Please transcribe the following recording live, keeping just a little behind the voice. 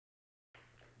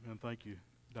And thank you,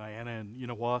 Diana. And you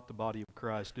know what? The body of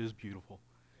Christ is beautiful.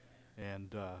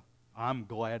 And I'm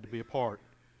glad to be a part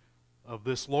of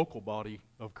this local body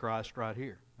of Christ right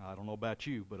here. I don't know about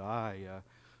you, but I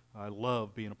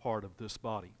love being a part of this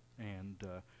body.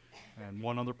 And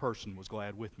one other person was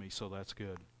glad with me, so that's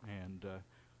good. And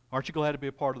aren't you glad to be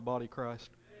a part of the body of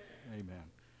Christ? Amen.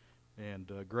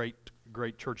 And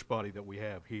great church body that we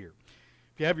have here.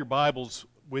 If you have your Bibles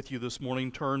with you this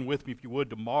morning, turn with me, if you would,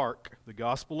 to Mark, the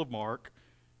Gospel of Mark,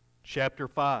 chapter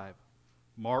 5.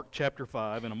 Mark chapter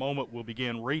 5. In a moment, we'll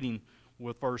begin reading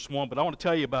with verse 1. But I want to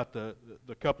tell you about the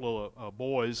couple of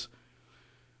boys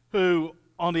who,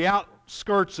 on the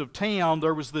outskirts of town,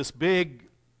 there was this big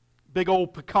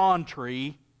old pecan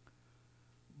tree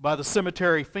by the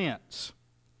cemetery fence.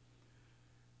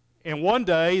 And one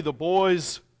day, the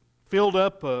boys filled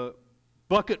up a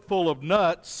bucket full of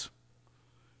nuts,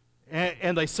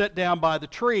 and they sat down by the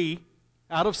tree,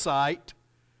 out of sight,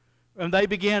 and they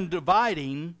began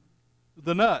dividing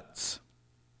the nuts.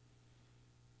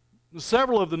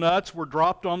 Several of the nuts were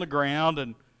dropped on the ground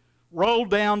and rolled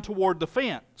down toward the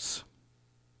fence.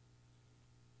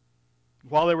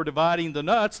 While they were dividing the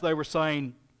nuts, they were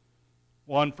saying,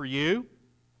 one for you,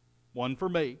 one for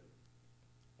me.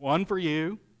 One for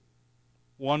you,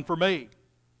 one for me.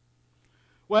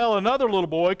 Well, another little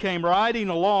boy came riding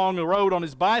along the road on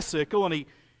his bicycle, and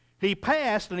he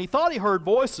passed, and he thought he heard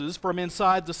voices from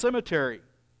inside the cemetery.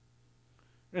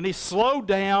 And he slowed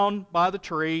down by the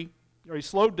tree, or he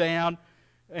slowed down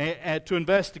to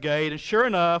investigate, and sure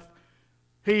enough,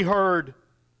 he heard,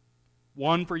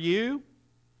 one for you,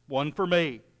 one for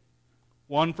me.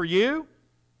 One for you,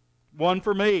 one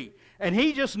for me. And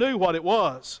he just knew what it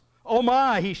was. Oh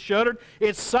my, he shuddered.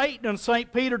 It's Satan and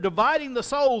St. Peter dividing the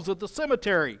souls at the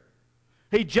cemetery.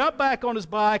 He jumped back on his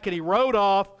bike and he rode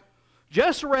off.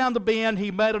 Just around the bend,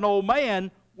 he met an old man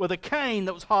with a cane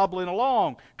that was hobbling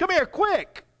along. Come here,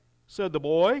 quick, said the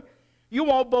boy. You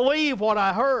won't believe what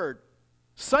I heard.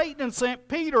 Satan and St.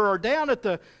 Peter are down at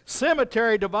the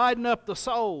cemetery dividing up the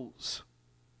souls.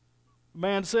 The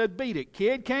man said, beat it,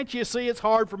 kid. Can't you see it's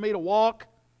hard for me to walk?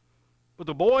 But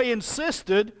the boy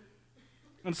insisted.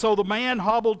 And so the man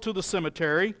hobbled to the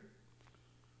cemetery,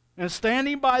 and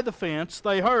standing by the fence,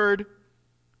 they heard,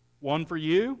 one for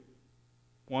you,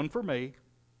 one for me,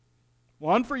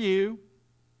 one for you,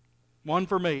 one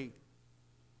for me.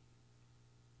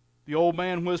 The old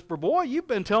man whispered, boy, you've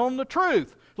been telling the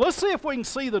truth. Let's see if we can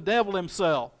see the devil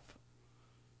himself.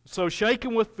 So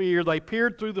shaken with fear, they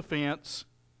peered through the fence,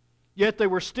 yet they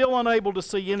were still unable to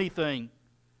see anything.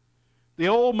 The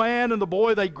old man and the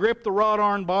boy, they gripped the wrought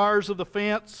iron bars of the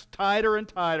fence tighter and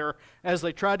tighter as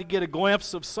they tried to get a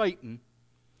glimpse of Satan.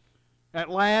 At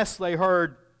last they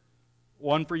heard,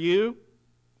 one for you,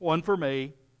 one for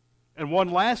me, and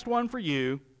one last one for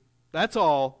you. That's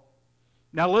all.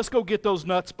 Now let's go get those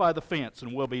nuts by the fence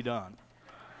and we'll be done.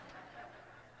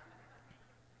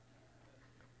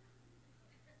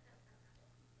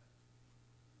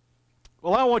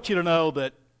 Well, I want you to know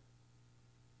that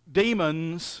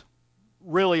demons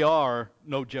really are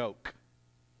no joke.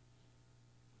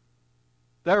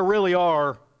 There really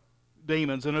are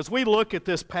demons. And as we look at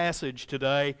this passage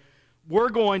today, we're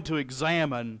going to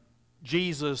examine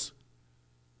Jesus'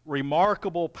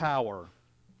 remarkable power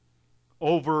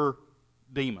over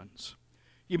demons.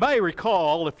 You may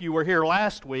recall, if you were here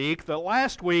last week, that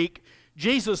last week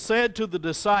Jesus said to the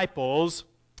disciples,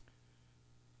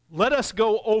 let us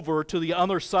go over to the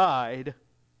other side,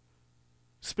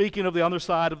 speaking of the other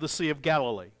side of the Sea of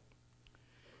Galilee.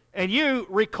 And you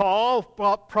recall,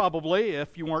 probably,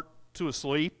 if you weren't too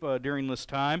asleep during this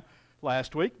time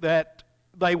last week, that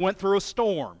they went through a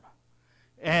storm.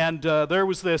 And there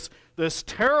was this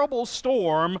terrible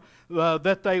storm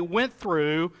that they went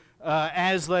through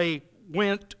as they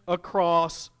went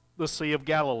across the Sea of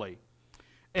Galilee.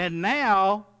 And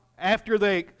now, after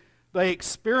they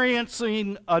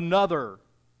experiencing another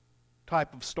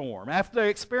type of storm. After they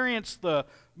experienced the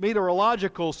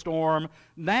meteorological storm,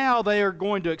 now they are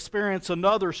going to experience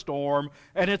another storm,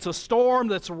 and it's a storm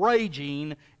that's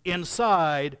raging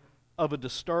inside of a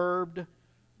disturbed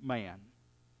man.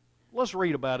 Let's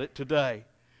read about it today.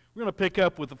 We're going to pick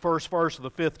up with the first verse of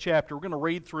the 5th chapter. We're going to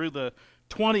read through the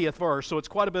 20th verse, so it's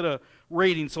quite a bit of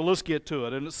reading, so let's get to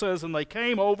it. And it says, and they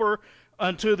came over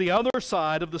unto the other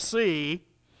side of the sea,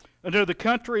 unto the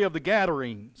country of the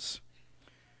Gadarenes.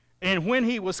 And when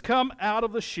he was come out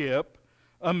of the ship,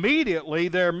 immediately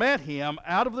there met him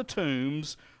out of the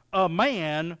tombs a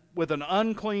man with an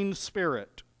unclean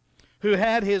spirit, who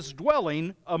had his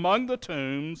dwelling among the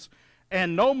tombs,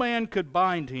 and no man could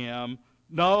bind him,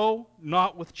 no,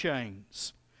 not with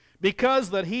chains, because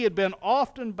that he had been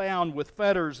often bound with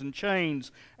fetters and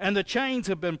chains, and the chains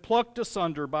had been plucked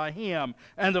asunder by him,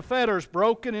 and the fetters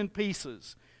broken in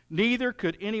pieces. Neither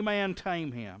could any man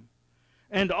tame him.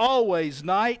 And always,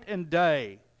 night and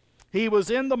day, he was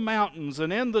in the mountains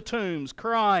and in the tombs,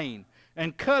 crying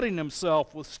and cutting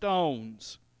himself with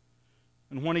stones.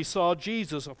 And when he saw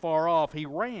Jesus afar off, he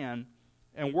ran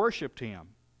and worshipped him,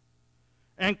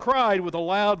 and cried with a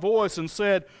loud voice and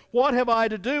said, What have I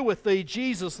to do with thee,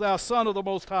 Jesus, thou Son of the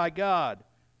Most High God?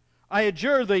 I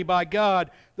adjure thee by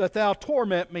God that thou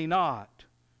torment me not.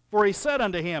 For he said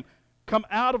unto him, Come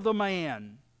out of the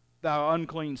man, thou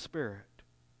unclean spirit.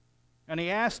 And he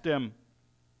asked him,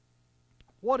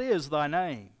 What is thy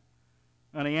name?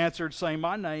 And he answered, saying,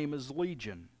 My name is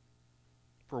Legion,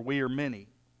 for we are many.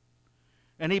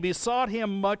 And he besought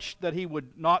him much that he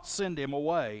would not send him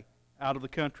away out of the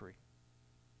country.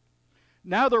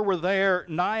 Now there were there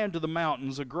nigh unto the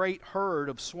mountains a great herd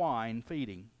of swine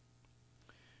feeding.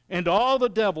 And all the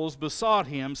devils besought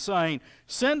him, saying,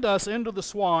 Send us into the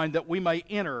swine, that we may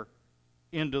enter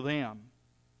into them.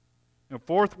 And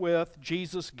forthwith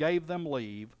Jesus gave them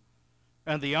leave,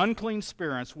 and the unclean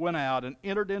spirits went out and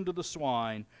entered into the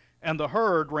swine, and the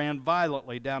herd ran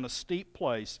violently down a steep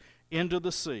place into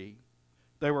the sea.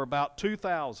 They were about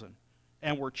 2,000,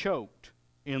 and were choked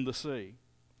in the sea.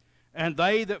 And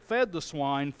they that fed the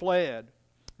swine fled,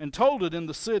 and told it in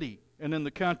the city and in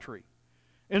the country.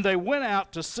 And they went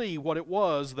out to see what it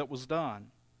was that was done.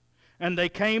 And they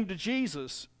came to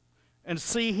Jesus, and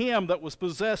see him that was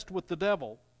possessed with the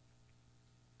devil,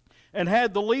 and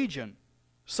had the legion,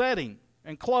 sitting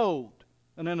and clothed,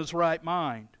 and in his right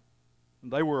mind.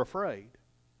 And they were afraid.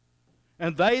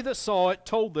 And they that saw it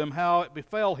told them how it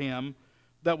befell him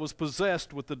that was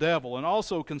possessed with the devil, and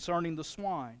also concerning the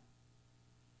swine.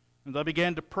 And they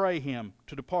began to pray him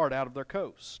to depart out of their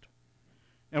coast.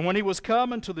 And when he was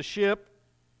come into the ship,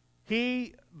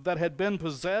 he that had been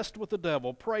possessed with the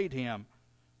devil prayed him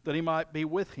that he might be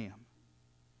with him.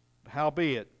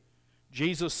 Howbeit,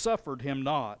 Jesus suffered him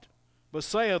not, but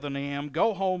saith unto him,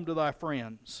 Go home to thy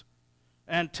friends,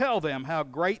 and tell them how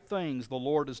great things the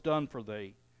Lord has done for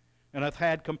thee, and hath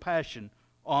had compassion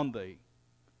on thee.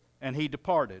 And he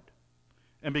departed,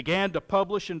 and began to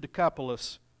publish in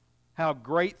Decapolis how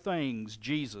great things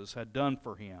Jesus had done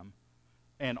for him,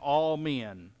 and all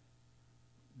men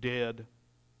did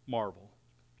marvel.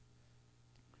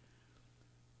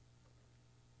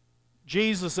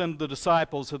 Jesus and the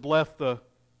disciples had left the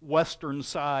western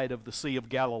side of the Sea of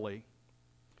Galilee.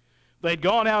 They'd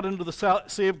gone out into the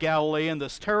Sea of Galilee, and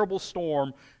this terrible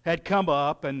storm had come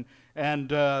up, and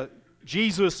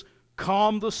Jesus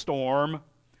calmed the storm,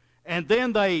 and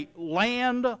then they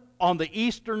land on the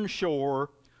eastern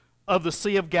shore of the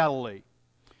Sea of Galilee.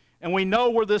 And we know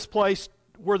where this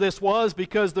was,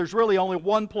 because there's really only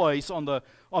one place on the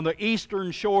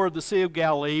eastern shore of the Sea of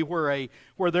Galilee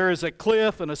where there is a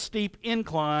cliff and a steep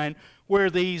incline where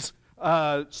these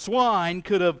swine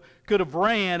could have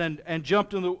ran and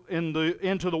jumped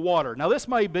into the water. Now this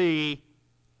may be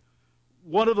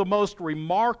one of the most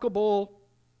remarkable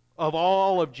of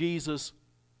all of Jesus'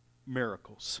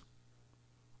 miracles.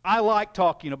 I like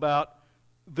talking about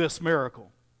this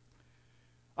miracle.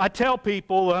 I tell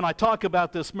people, and I talk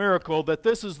about this miracle, that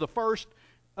this is the first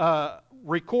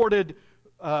recorded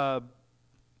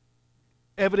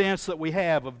evidence that we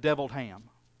have of deviled ham.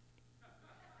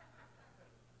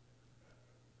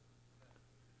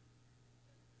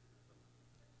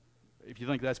 If you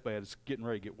think that's bad, it's getting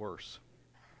ready to get worse.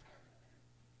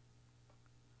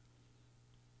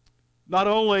 Not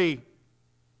only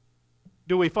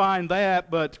do we find that,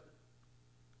 but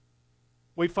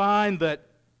we find that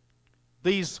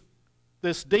this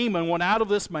demon went out of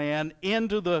this man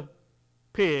into the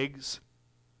pigs,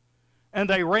 and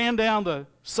they ran down the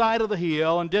side of the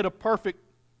hill and did a perfect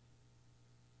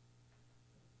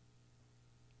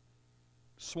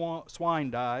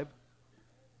swine dive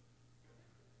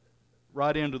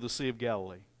right into the Sea of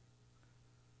Galilee.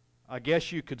 I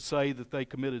guess you could say that they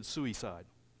committed suicide.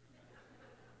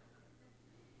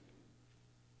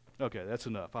 Okay, that's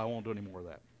enough. I won't do any more of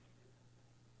that.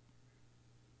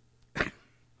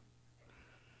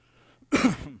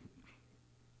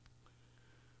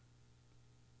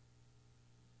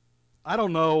 I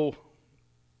don't know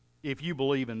if you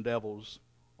believe in devils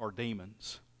or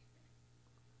demons,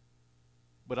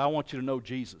 but I want you to know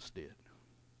Jesus did.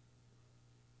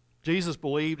 Jesus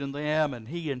believed in them, and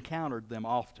he encountered them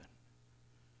often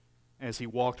as he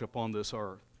walked upon this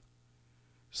earth.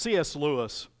 C.S.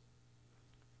 Lewis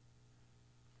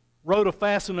wrote a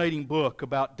fascinating book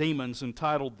about demons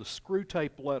entitled The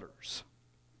Screwtape Letters.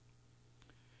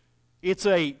 It's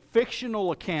a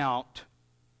fictional account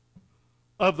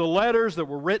of the letters that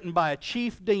were written by a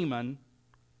chief demon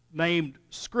named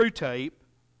Screwtape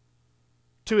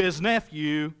to his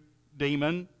nephew,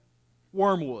 demon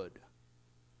Wormwood.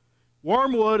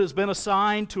 Wormwood has been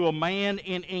assigned to a man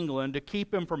in England to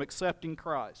keep him from accepting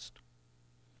Christ.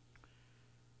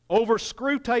 Over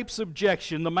Screwtape's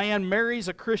objection, the man marries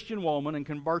a Christian woman and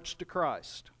converts to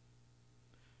Christ.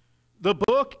 The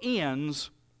book ends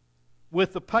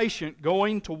with the patient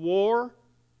going to war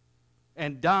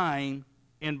and dying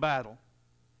in battle,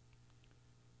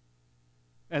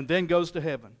 and then goes to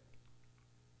heaven.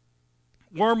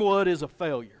 Wormwood is a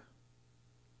failure,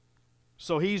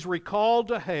 so he's recalled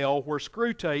to hell, where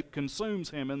Screwtape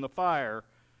consumes him in the fire,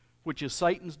 which is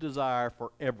Satan's desire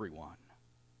for everyone.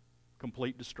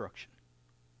 Complete destruction.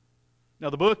 Now,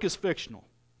 the book is fictional,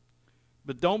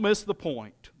 but don't miss the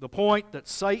point that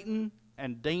Satan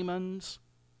and demons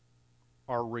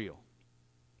are real.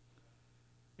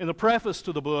 In the preface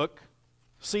to the book,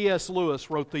 C.S. Lewis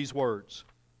wrote these words.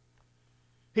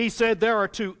 He said, "There are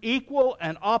two equal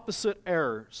and opposite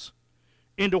errors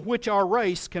into which our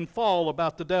race can fall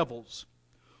about the devils.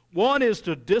 One is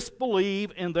to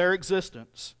disbelieve in their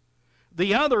existence.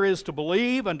 The other is to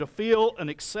believe and to feel an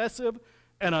excessive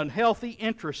and unhealthy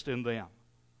interest in them.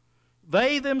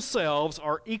 They themselves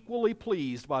are equally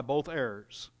pleased by both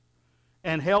errors,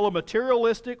 and hail a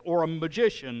materialistic or a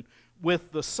magician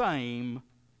with the same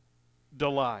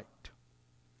delight."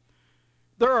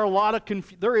 There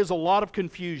is a lot of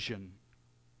confusion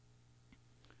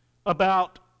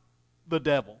about the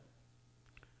devil.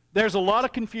 There's a lot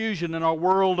of confusion in our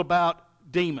world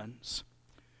about demons.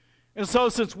 And so,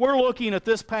 since we're looking at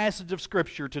this passage of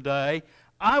Scripture today,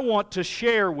 I want to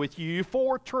share with you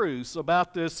 4 truths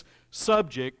about this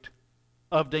subject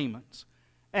of demons,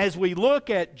 as we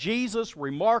look at Jesus'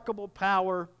 remarkable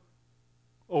power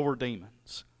over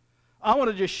demons. I want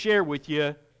to just share with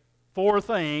you 4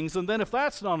 things, and then if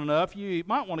that's not enough, you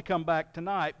might want to come back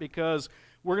tonight, because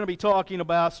we're going to be talking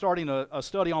about starting a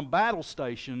study on battle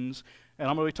stations, and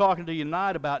I'm going to be talking to you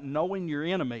tonight about knowing your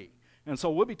enemy. And so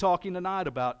we'll be talking tonight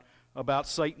about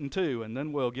Satan too, and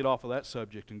then we'll get off of that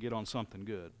subject and get on something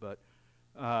good. But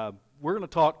we're going to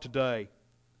talk today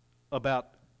about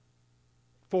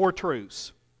 4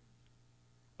 truths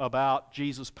about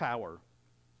Jesus' power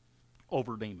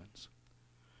over demons.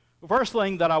 The first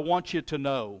thing that I want you to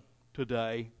know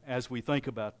today, as we think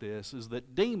about this, is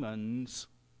that demons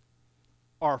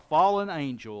are fallen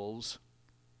angels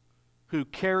who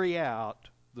carry out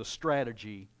the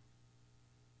strategy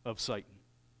of Satan.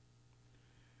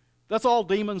 That's all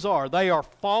demons are. They are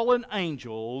fallen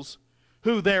angels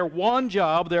who their one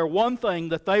job, their one thing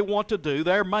that they want to do,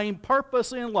 their main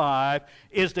purpose in life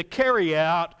is to carry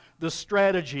out the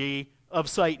strategy of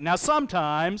Satan. Now,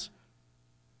 sometimes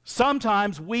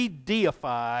we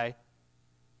deify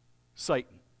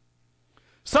Satan.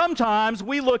 Sometimes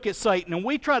we look at Satan and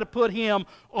we try to put him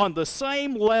on the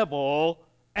same level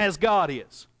as God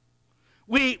is.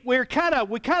 We kind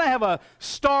of have a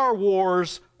Star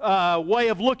Wars way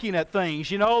of looking at things.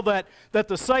 You know, that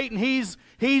the Satan,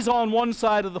 he's on one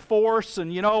side of the force,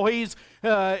 and you know he's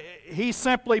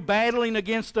simply battling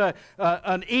against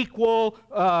an equal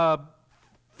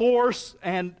force,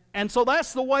 and so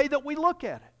that's the way that we look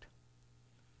at it.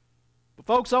 But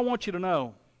folks, I want you to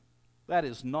know that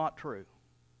is not true.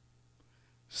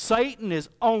 Satan is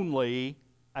only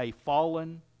a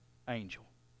fallen angel,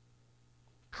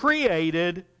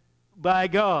 created by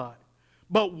God,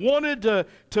 but wanted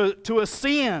to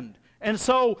ascend. And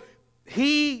so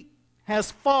he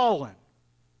has fallen.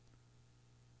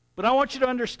 But I want you to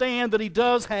understand that he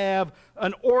does have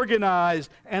an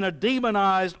organized and a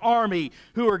demonized army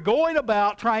who are going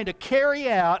about trying to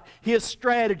carry out his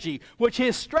strategy, which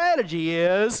his strategy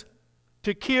is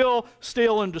to kill,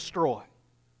 steal, and destroy.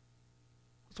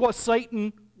 That's what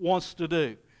Satan wants to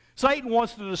do. Satan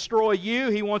wants to destroy you.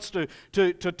 He wants to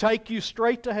take you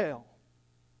straight to hell.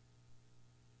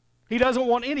 He doesn't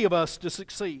want any of us to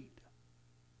succeed.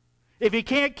 If he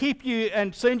can't keep you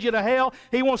and send you to hell,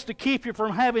 he wants to keep you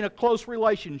from having a close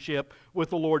relationship with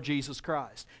the Lord Jesus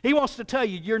Christ. He wants to tell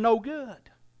you, you're no good.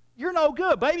 You're no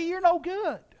good, baby, you're no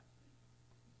good.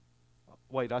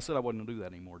 Wait, I said I wasn't going to do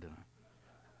that anymore, didn't I?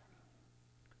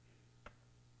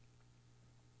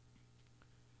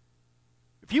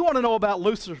 If you want to know about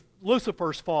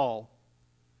Lucifer's fall,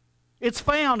 it's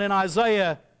found in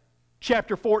Isaiah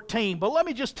chapter 14. But let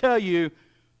me just tell you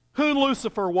who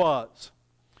Lucifer was.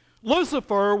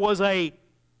 Lucifer was a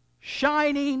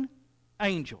shining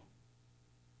angel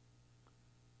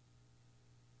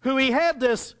who he had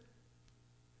this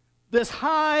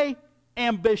high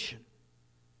ambition.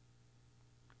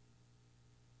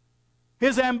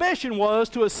 His ambition was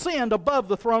to ascend above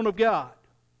the throne of God.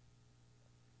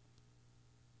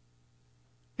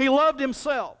 He loved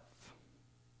himself.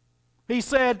 He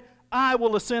said, I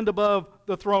will ascend above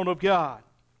the throne of God.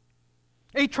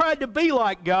 He tried to be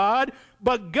like God,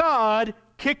 but God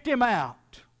kicked him out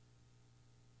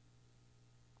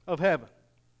of heaven.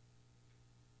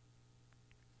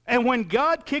 And when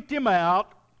God kicked him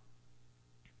out,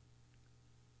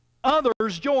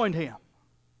 others joined him.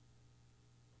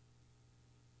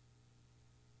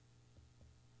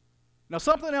 Now,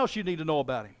 something else you need to know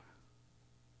about him.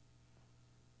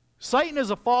 Satan is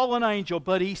a fallen angel,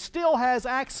 but he still has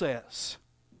access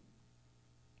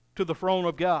to the throne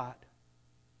of God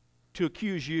to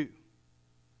accuse you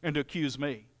and to accuse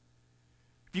me.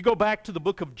 If you go back to the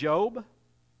book of Job,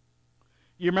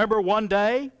 you remember one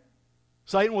day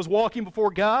Satan was walking before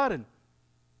God, and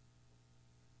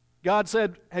God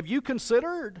said, have you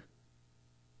considered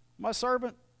my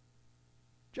servant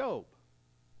Job?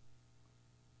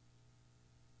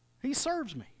 He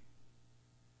serves me.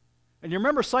 And you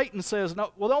remember Satan says,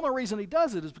 no, well, the only reason he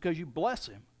does it is because you bless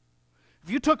him. If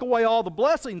you took away all the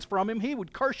blessings from him, he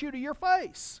would curse you to your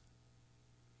face.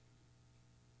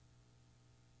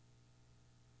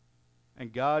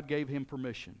 And God gave him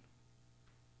permission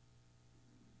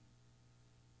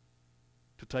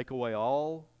to take away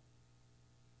all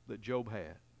that Job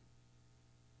had.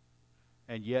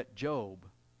 And yet Job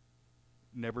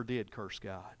never did curse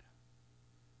God.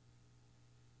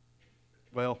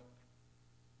 Well,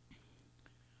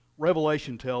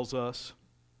 Revelation tells us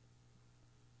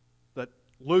that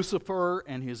Lucifer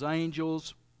and his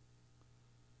angels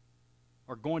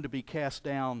are going to be cast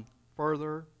down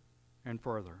further and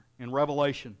further. In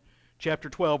Revelation chapter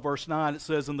 12, verse 9, it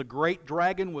says, and the great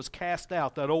dragon was cast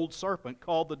out, that old serpent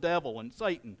called the devil and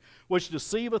Satan, which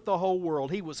deceiveth the whole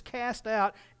world. He was cast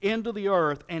out into the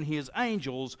earth, and his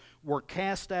angels were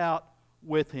cast out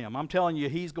with him. I'm telling you,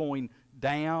 he's going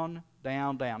down,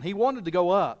 down, down. He wanted to go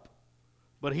up,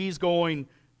 but he's going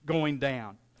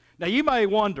down. Now you may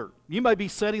wonder, you may be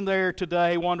sitting there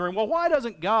today wondering, well, why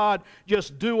doesn't God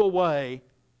just do away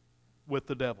with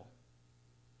the devil?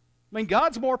 I mean,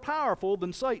 God's more powerful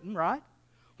than Satan, right?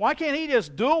 Why can't he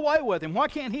just do away with him? Why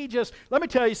can't he just... Let me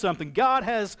tell you something. God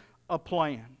has a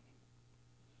plan.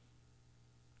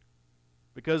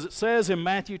 Because it says in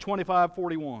Matthew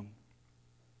 25:41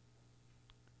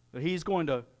 that he's going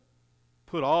to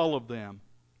put all of them.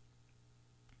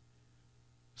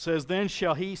 It says, then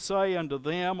shall he say unto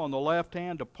them on the left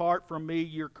hand, depart from me,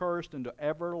 ye are cursed, into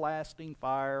everlasting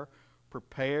fire,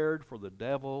 prepared for the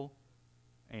devil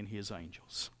and his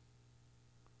angels.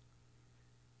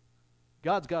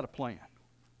 God's got a plan.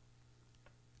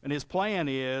 And his plan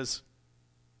is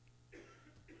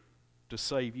to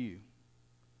save you.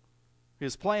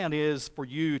 His plan is for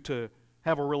you to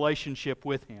have a relationship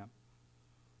with him.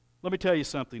 Let me tell you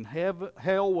something.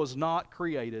 Hell was not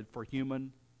created for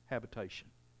human habitation.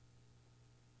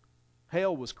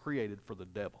 Hell was created for the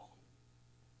devil.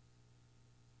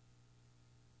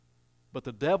 But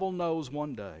the devil knows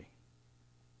one day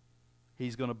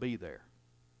he's going to be there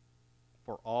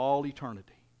for all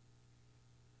eternity.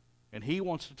 And he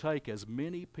wants to take as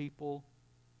many people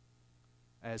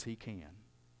as he can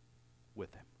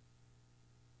with him.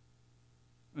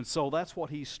 And so that's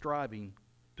what he's striving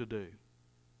to do.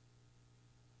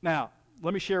 Now,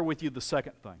 let me share with you the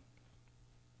second thing.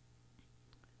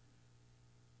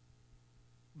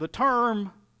 The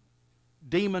term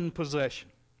demon possession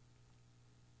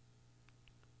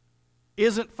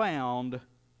isn't found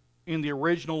in the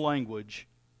original language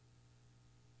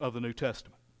of the New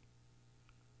Testament.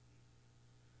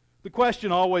 The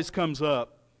question always comes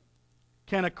up,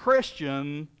 can a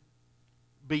Christian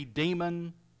be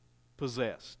demon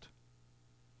possessed?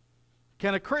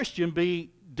 Can a Christian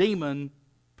be demon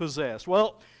possessed?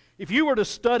 Well, if you were to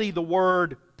study the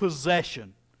word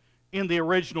possession in the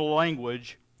original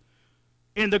language,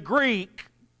 in the Greek,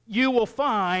 you will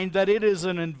find that it is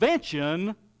an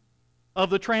invention of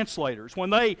the translators. When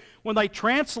they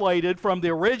translated from the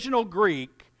original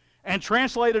Greek and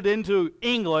translated into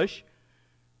English,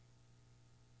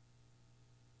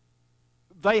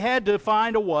 they had to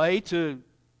find a way to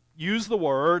use the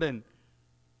word and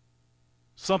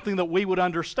something that we would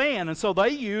understand. And so they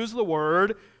used the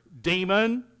word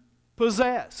demon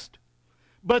possessed.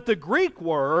 But the Greek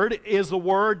word is the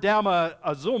word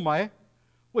damazume,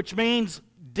 which means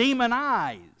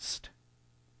demonized.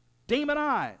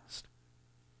 Demonized.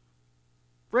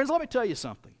 Friends, let me tell you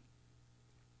something.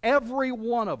 Every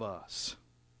one of us,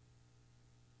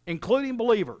 including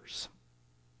believers,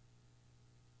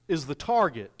 is the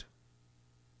target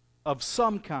of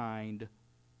some kind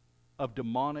of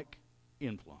demonic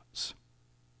influence.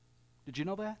 Did you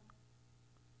know that?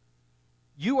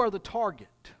 You are the target.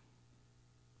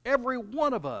 Every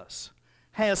one of us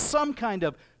has some kind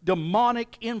of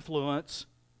demonic influence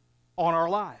on our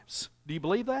lives. Do you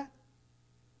believe that?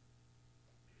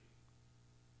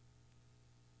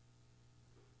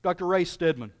 Dr. Ray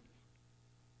Stedman,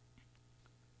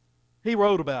 he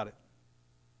wrote about it.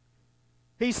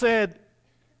 He said,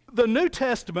 the New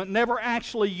Testament never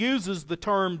actually uses the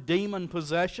term demon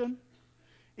possession.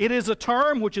 It is a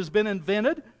term which has been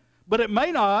invented, but it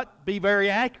may not be very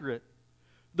accurate.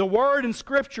 The word in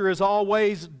Scripture is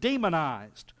always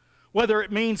demonized, whether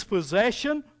it means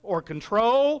possession or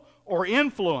control or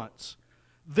influence.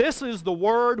 This is the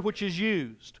word which is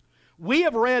used. We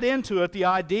have read into it the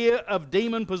idea of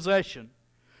demon possession,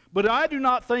 but I do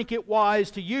not think it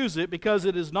wise to use it because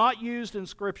it is not used in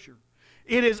Scripture.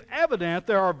 It is evident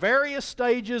there are various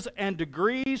stages and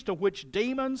degrees to which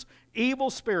demons, evil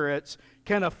spirits,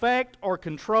 can affect or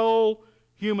control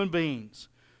human beings.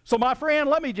 So my friend,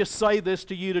 let me just say this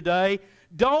to you today.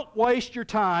 Don't waste your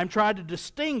time trying to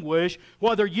distinguish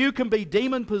whether you can be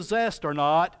demon-possessed or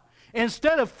not.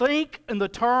 Instead of think in the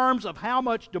terms of how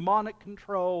much demonic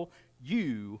control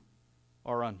you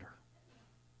are under.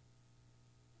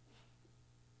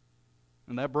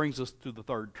 And that brings us to the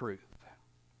third truth.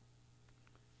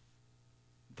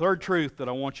 The third truth that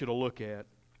I want you to look at.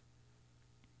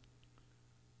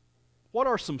 What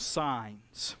are some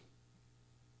signs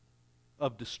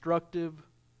of destructive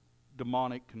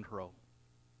demonic control?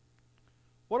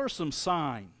 What are some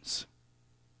signs?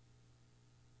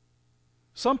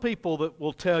 Some people that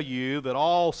will tell you that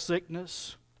all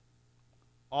sickness,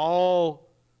 all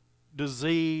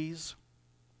disease,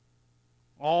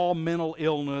 all mental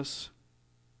illness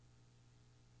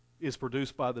is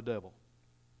produced by the devil.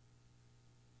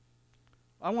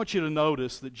 I want you to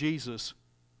notice that Jesus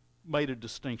made a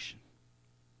distinction.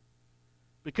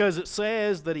 Because it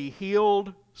says that He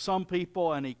healed some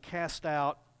people and He cast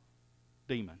out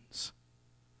demons.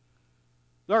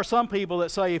 There are some people that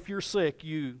say if you're sick,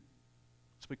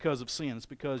 it's because of sin. It's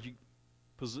because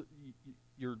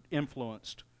you're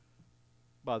influenced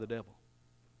by the devil.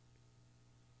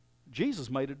 Jesus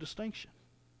made a distinction.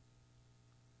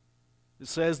 It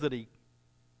says that He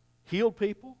healed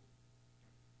people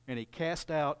and He cast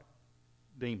out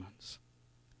demons.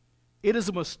 It is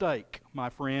a mistake, my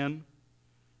friend,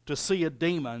 to see a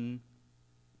demon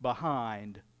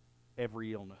behind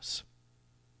every illness.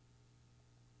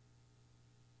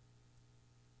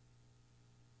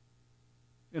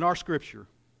 In our scripture,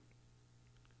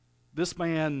 this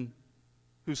man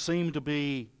who seemed to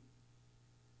be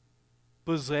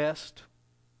possessed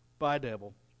by a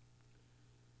devil,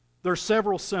 there are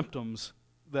several symptoms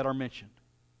that are mentioned.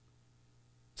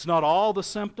 It's not all the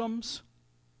symptoms,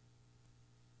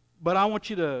 but I want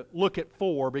you to look at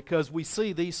 4 because we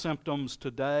see these symptoms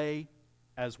today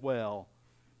as well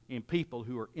in people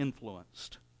who are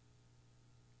influenced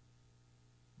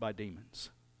by demons.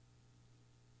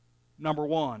 Number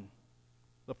 1,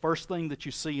 the first thing that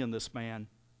you see in this man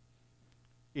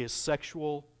is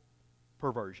sexual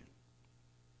perversion.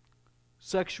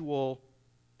 Sexual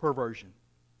perversion.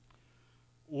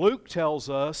 Luke tells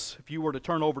us, if you were to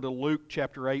turn over to Luke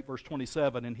chapter 8, verse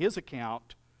 27, in his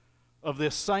account of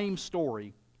this same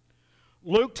story,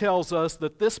 Luke tells us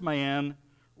that this man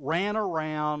ran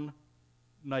around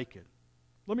naked.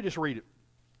 Let me just read it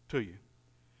to you.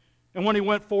 And when he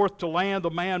went forth to land, the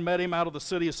man met him out of the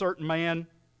city, a certain man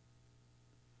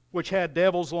which had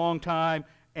devils long time,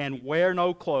 and wear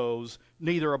no clothes,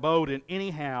 neither abode in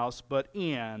any house, but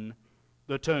in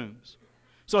the tombs.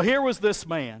 So here was this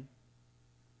man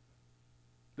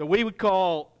that we would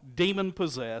call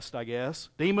demon-possessed, I guess,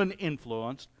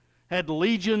 demon-influenced, had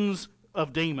legions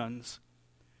of demons.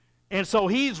 And so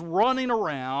he's running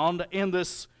around in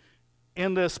this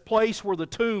place where the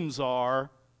tombs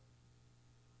are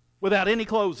without any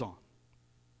clothes on.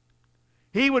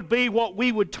 He would be what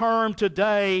we would term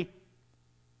today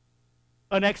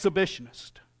an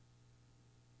exhibitionist.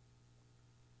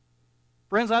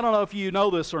 Friends, I don't know if you know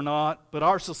this or not, but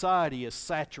our society is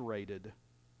saturated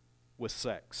with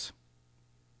sex.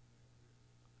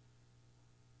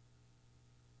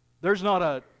 There's not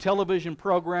a television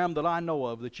program that I know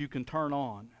of that you can turn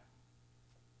on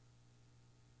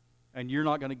and you're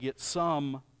not going to get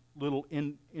some little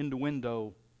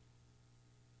innuendo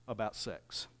about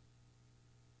sex.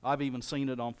 I've even seen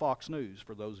it on Fox News,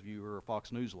 for those of you who are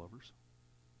Fox News lovers.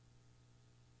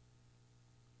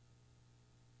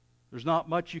 There's not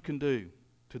much you can do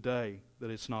today that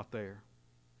it's not there.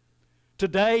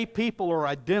 Today, people are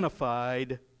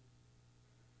identified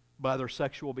by their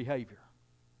sexual behavior.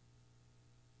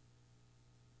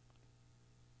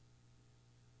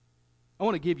 I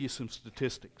want to give you some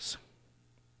statistics.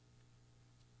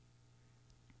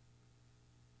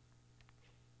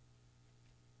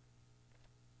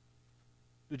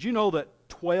 Did you know that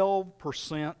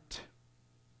 12%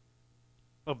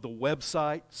 of the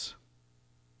websites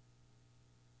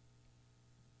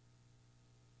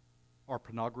are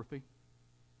pornography?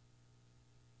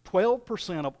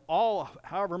 12% of all,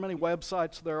 however many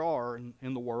websites there are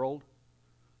in the world,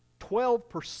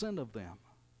 12% of them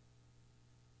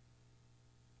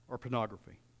are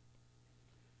pornography.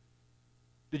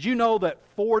 Did you know that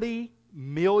 40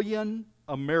 million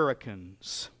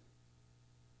Americans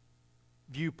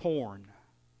view porn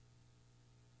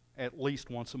at least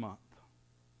once a month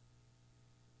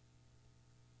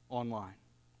online?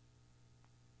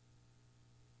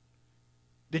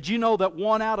 Did you know that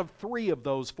 1 out of 3 of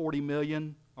those 40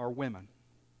 million are women?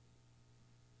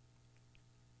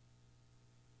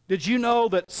 Did you know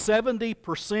that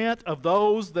 70% of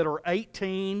those that are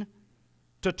 18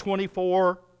 to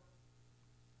 24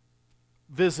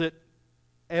 visit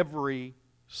every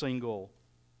single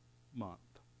month?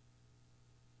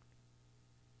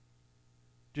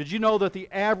 Did you know that the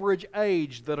average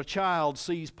age that a child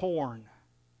sees porn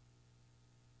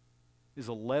is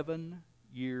 11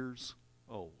 years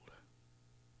old?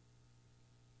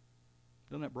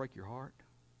 Doesn't that break your heart?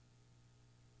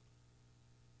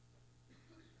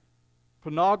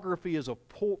 Pornography is a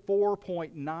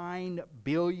 $4.9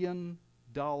 billion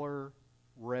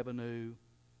revenue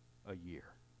a year.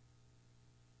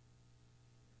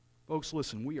 Folks,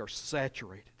 listen, we are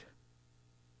saturated.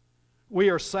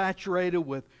 We are saturated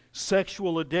with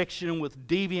sexual addiction, with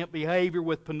deviant behavior,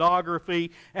 with pornography,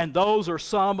 and those are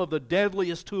some of the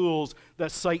deadliest tools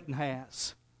that Satan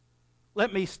has.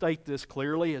 Let me state this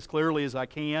clearly as I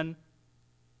can.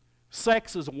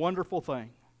 Sex is a wonderful thing,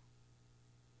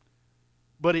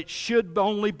 but it should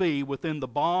only be within the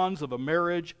bonds of a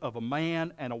marriage of a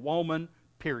man and a woman,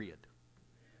 period.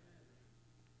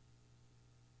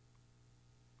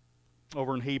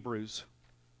 Over in Hebrews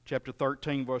chapter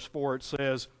 13, verse 4, it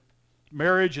says,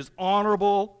 marriage is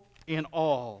honorable in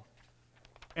all,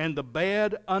 and the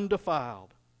bed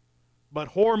undefiled.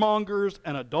 But whoremongers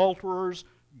and adulterers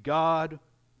God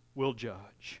will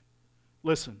judge.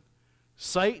 Listen,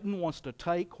 Satan wants to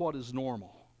take what is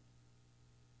normal,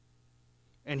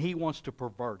 and he wants to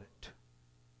pervert it.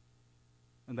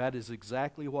 And that is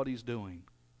exactly what he's doing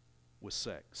with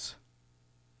sex.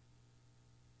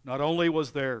 Not only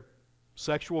was there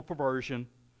sexual perversion,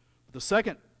 but the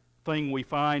second thing we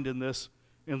find in this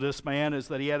man is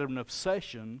that he had an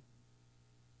obsession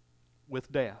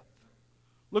with death.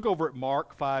 Look over at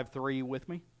Mark 5:3 with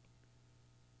me. It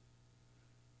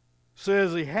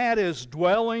says he had his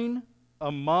dwelling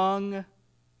among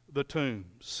the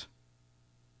tombs,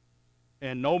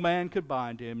 and no man could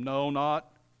bind him, no,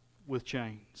 not with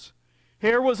chains.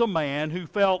 Here was a man who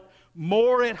felt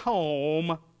more at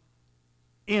home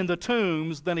in the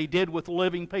tombs than he did with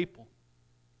living people.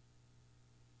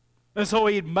 And so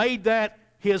he had made that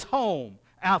his home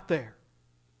out there.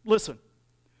 Listen,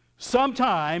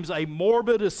 sometimes a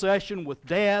morbid obsession with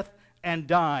death and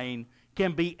dying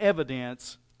can be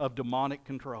evidence of demonic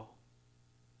control.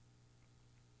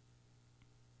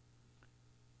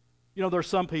 You know, there are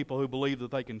some people who believe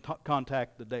that they can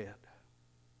contact the dead.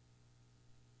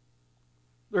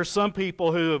 There are some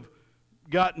people who have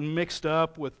gotten mixed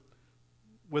up with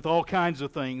all kinds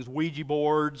of things, Ouija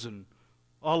boards and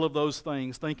all of those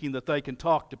things, thinking that they can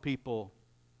talk to people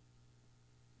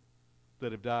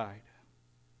that have died.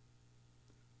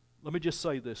 Let me just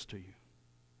say this to you.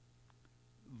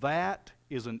 That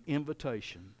is an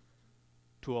invitation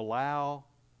to allow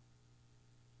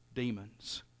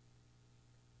demons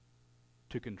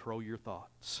to control your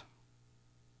thoughts.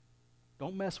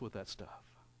 Don't mess with that stuff.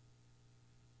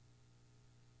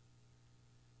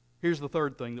 Here's the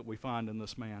third thing that we find in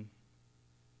this man.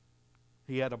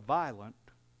 He had a violent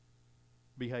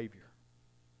behavior.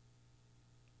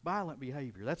 Violent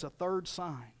behavior. That's a third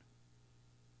sign.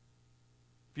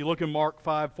 If you look in Mark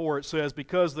 5:4, it says,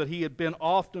 because that he had been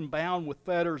often bound with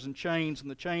fetters and chains, and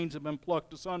the chains had been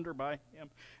plucked asunder by him,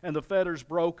 and the fetters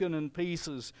broken in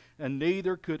pieces, and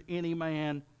neither could any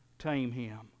man tame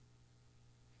him.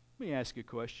 Let me ask you a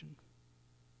question.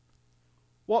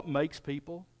 What makes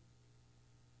people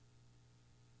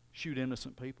shoot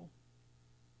innocent people?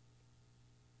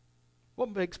 What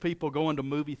makes people go into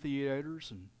movie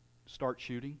theaters and start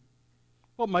shooting?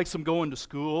 What makes them go into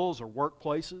schools or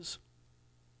workplaces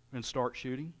and start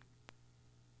shooting?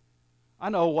 I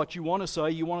know what you want to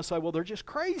say. You want to say, well, they're just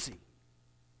crazy.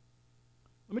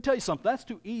 Let me tell you something. That's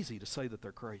too easy to say that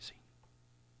they're crazy.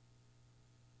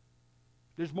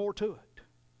 There's more to it.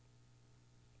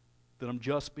 that I'm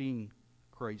just being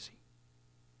crazy.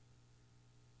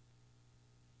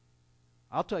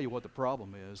 I'll tell you what the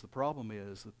problem is. The problem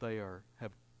is that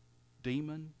have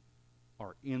demon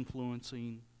are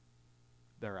influencing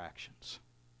their actions.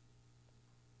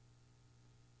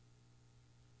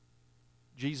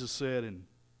 Jesus said in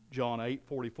John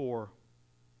 8:44,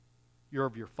 "You're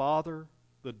of your father,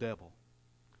 the devil,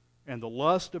 and the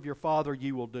lust of your father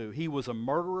you will do. He was a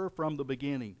murderer from the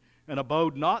beginning, and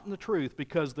abode not in the truth,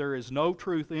 because there is no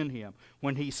truth in him.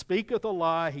 When he speaketh a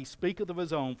lie, he speaketh of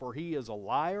his own, for he is a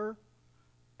liar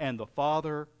and the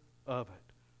father of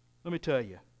it." Let me tell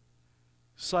you,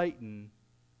 Satan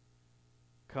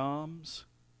comes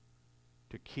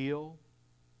to kill,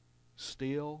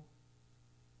 steal,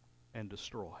 and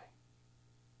destroy.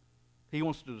 He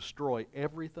wants to destroy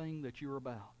everything that you're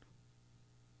about.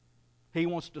 He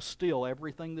wants to steal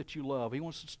everything that you love. He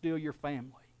wants to steal your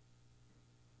family.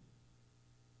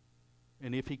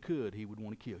 And if he could, he would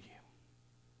want to kill you.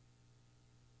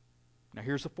 Now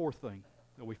here's the fourth thing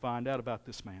that we find out about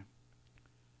this man.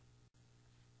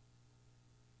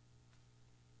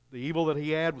 The evil that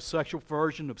he had was sexual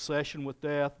perversion, obsession with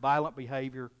death, violent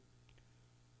behavior.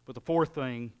 But the fourth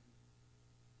thing,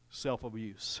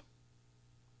 self-abuse.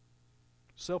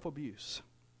 Self-abuse.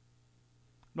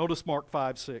 Notice Mark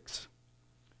 5:6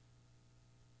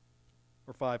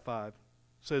 or 5:5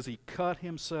 says he cut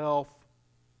himself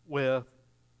with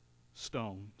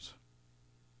stones.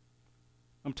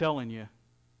 I'm telling you,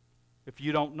 if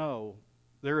you don't know,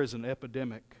 there is an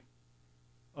epidemic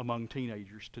among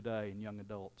teenagers today and young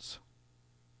adults.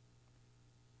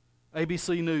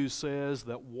 ABC News says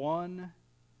that 1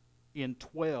 in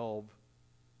 12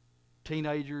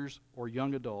 teenagers or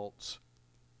young adults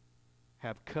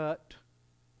have cut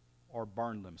or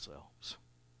burned themselves.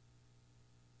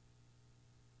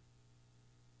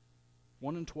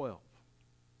 1 in 12.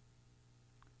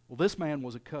 Well, this man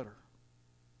was a cutter.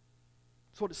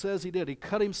 That's what it says he did. He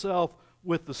cut himself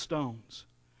with the stones.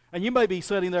 And you may be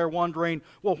sitting there wondering,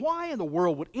 well, why in the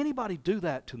world would anybody do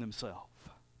that to themselves?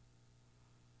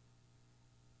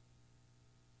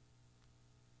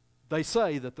 They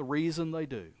say that the reason they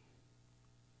do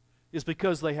is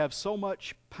because they have so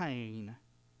much pain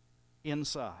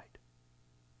inside,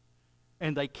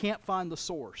 and they can't find the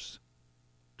source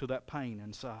to that pain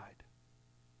inside.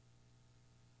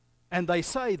 And they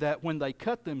say that when they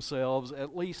cut themselves,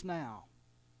 at least now,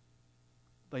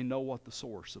 they know what the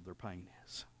source of their pain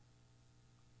is.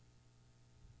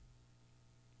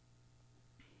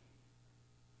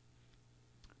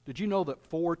 Did you know that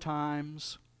 4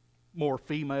 times more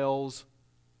females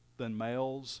than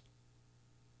males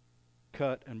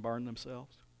cut and burn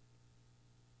themselves?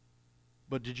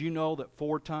 But did you know that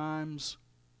 4 times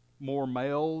more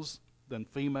males than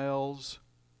females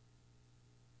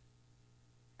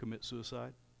commit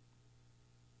suicide?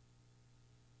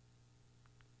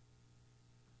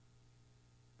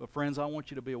 But friends, I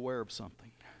want you to be aware of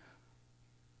something.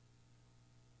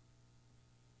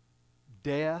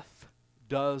 Death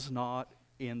does not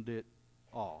end it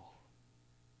all.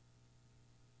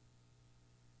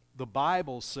 The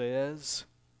Bible says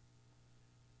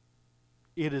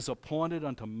it is appointed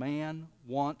unto man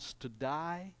once to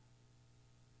die,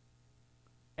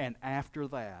 and after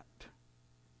that,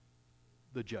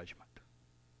 the judgment.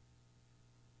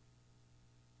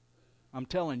 I'm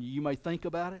telling you, you may think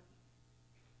about it,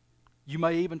 you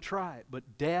may even try it,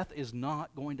 but death is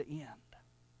not going to end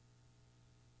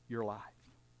your life.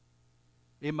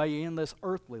 It may end this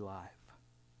earthly life,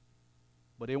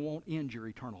 but it won't end your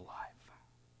eternal life.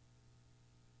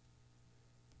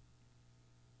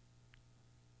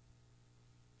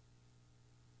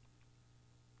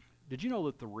 Did you know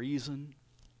that the reason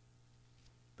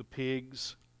the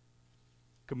pigs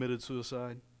committed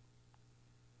suicide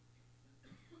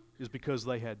is because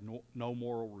they had no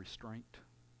moral restraint?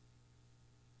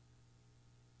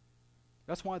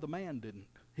 That's why the man didn't.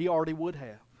 He already would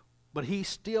have. But he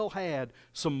still had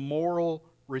some moral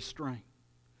restraint.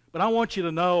 But I want you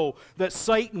to know that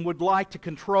Satan would like to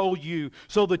control you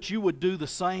so that you would do the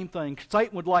same thing.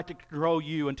 Satan would like to control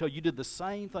you until you did the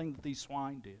same thing that these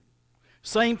swine did.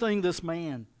 Same thing this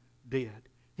man did.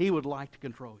 He would like to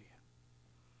control you.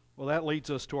 Well, that leads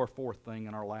us to our fourth thing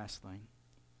and our last thing.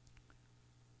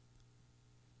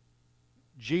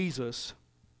 Jesus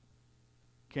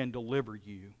can deliver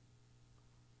you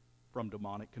from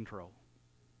demonic control.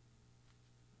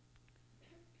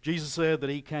 Jesus said that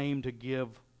He came to give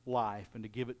life and to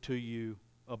give it to you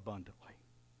abundantly.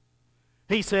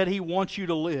 He said He wants you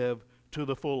to live to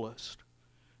the fullest.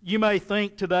 You may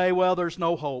think today, well, there's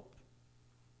no hope.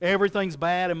 Everything's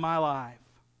bad in my life.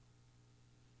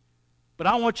 But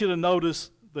I want you to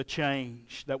notice the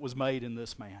change that was made in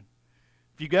this man.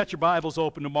 If you got your Bibles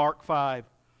open to Mark 5,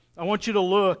 I want you to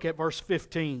look at verse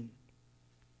 15.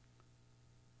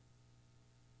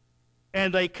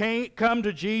 And they come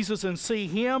to Jesus and see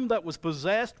him that was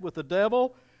possessed with the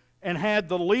devil and had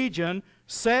the legion,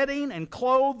 sitting and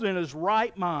clothed in his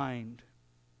right mind.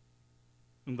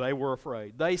 And they were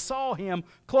afraid. They saw him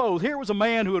clothed. Here was a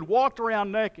man who had walked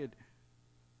around naked.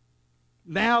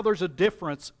 Now there's a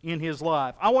difference in his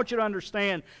life. I want you to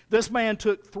understand, this man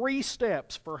took 3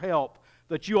 steps for help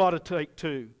that you ought to take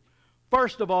too.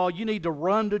 First of all, you need to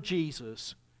run to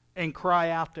Jesus and cry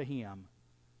out to him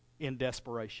in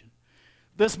desperation.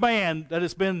 This man that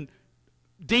has been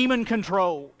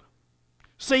demon-controlled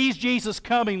sees Jesus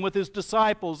coming with his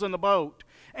disciples in the boat,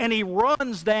 and he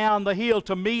runs down the hill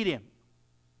to meet him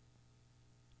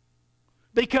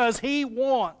because he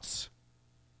wants.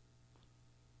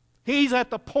 He's at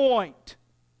the point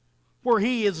where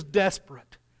he is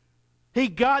desperate. He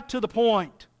got to the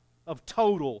point of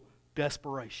total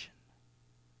desperation.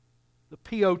 The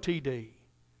POTD.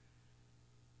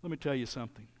 Let me tell you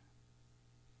something.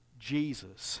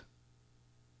 Jesus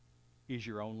is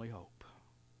your only hope.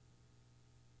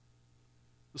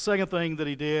 The second thing that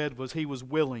he did was he was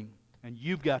willing, and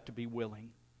you've got to be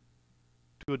willing,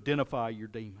 to identify your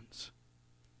demons.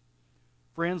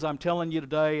 Friends, I'm telling you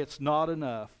today, it's not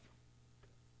enough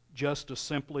just to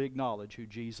simply acknowledge who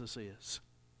Jesus is.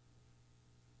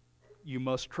 You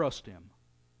must trust him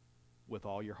with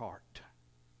all your heart.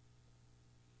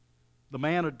 The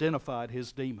man identified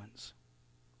his demons.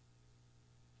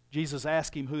 Jesus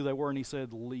asked him who they were, and he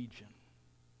said, legion.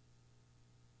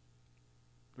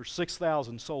 There's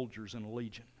 6,000 soldiers in a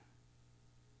legion.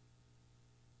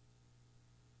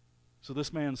 So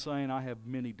this man's saying, I have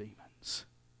many demons.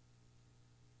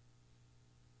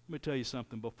 Let me tell you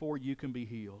something. Before you can be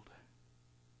healed,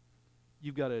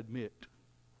 you've got to admit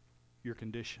your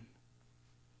condition.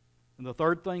 And the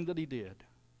third thing that he did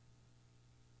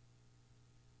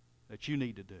that you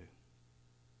need to do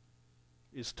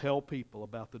is tell people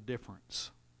about the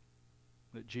difference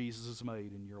that Jesus has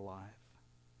made in your life.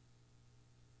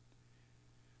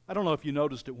 I don't know if you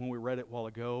noticed it when we read it a while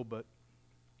ago, but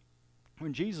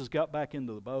when Jesus got back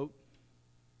into the boat,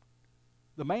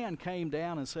 the man came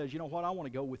down and says, you know what, I want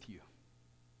to go with you.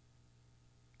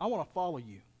 I want to follow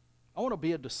you. I want to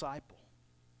be a disciple.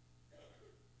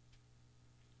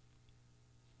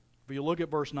 If you look at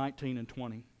verse 19 and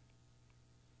 20,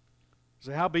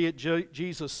 so howbeit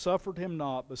Jesus suffered him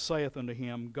not, but saith unto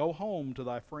him, go home to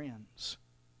thy friends,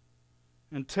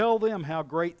 and tell them how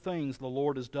great things the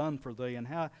Lord has done for thee, and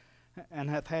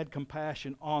hath had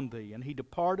compassion on thee. And he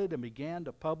departed and began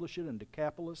to publish it in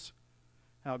Decapolis,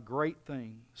 how great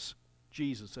things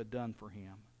Jesus had done for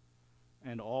him.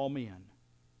 And all men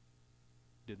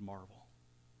did marvel.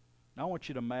 Now I want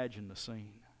you to imagine the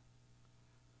scene.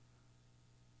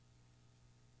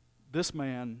 This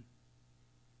man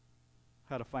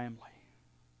had a family.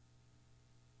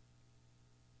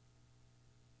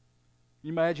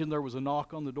 You imagine there was a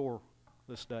knock on the door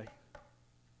this day.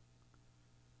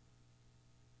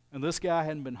 And this guy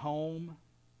hadn't been home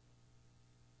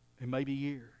in maybe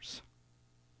years.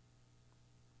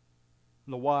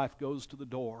 And the wife goes to the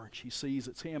door and she sees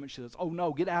it's him and she says, oh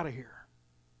no, get out of here.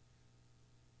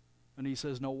 And he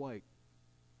says, no, wait.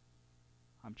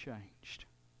 I'm changed.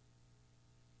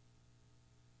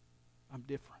 I'm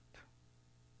different.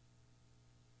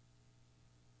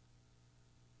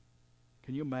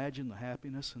 Can you imagine the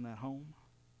happiness in that home?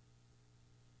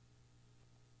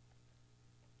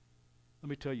 Let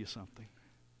me tell you something.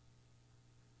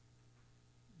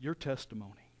 Your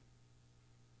testimony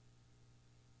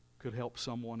could help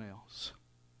someone else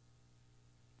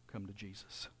come to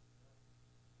Jesus.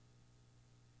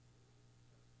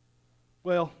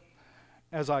 Well,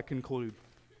 as I conclude,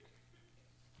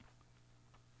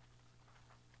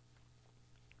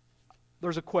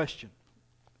 there's a question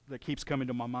that keeps coming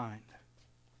to my mind.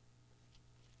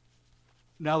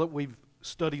 Now that we've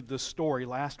studied this story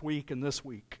last week and this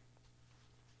week,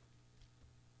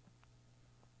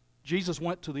 Jesus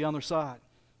went to the other side.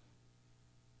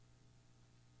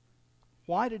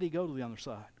 Why did he go to the other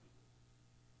side?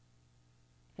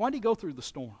 Why did he go through the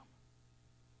storm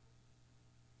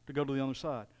to go to the other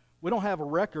side? We don't have a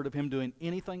record of him doing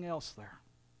anything else there.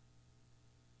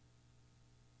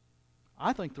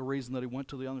 I think the reason that he went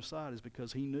to the other side is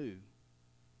because he knew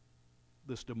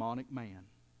this demonic man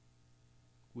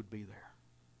would be there.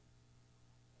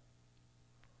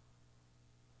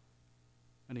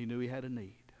 And he knew he had a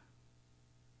need.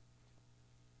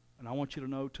 And I want you to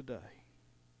know today,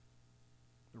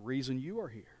 the reason you are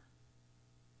here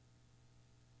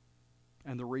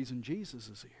and the reason Jesus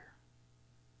is here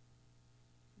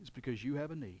is because you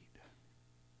have a need,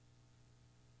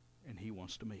 and He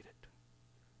wants to meet it.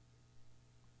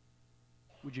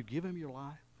 Would you give Him your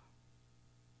life?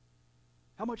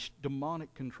 How much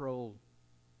demonic control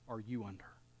are you under?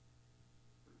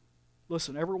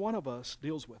 Listen, every one of us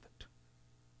deals with it.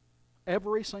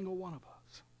 Every single one of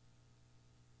us.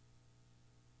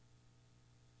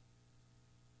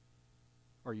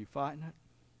 Are you fighting it?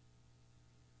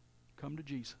 Come to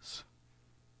Jesus.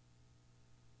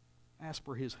 Ask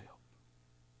for His help.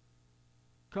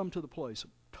 Come to the place of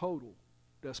total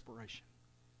desperation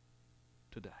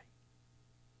today.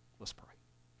 Let's pray.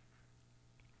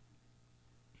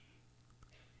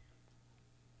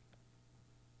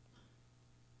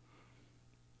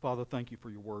 Father, thank you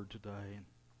for your word today. And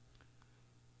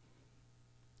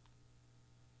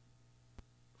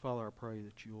Father, I pray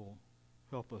that you'll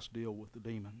help us deal with the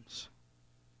demons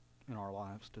in our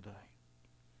lives today.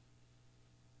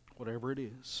 Whatever it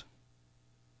is,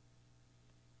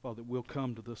 Father, we'll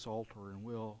come to this altar and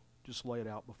we'll just lay it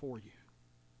out before you.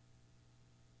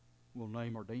 We'll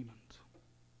name our demons.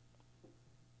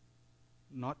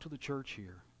 Not to the church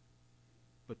here,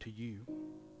 but to you.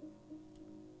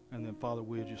 And then, Father,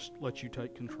 we'll just let you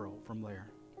take control from there.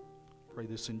 Pray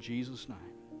this in Jesus' name.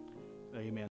 Amen.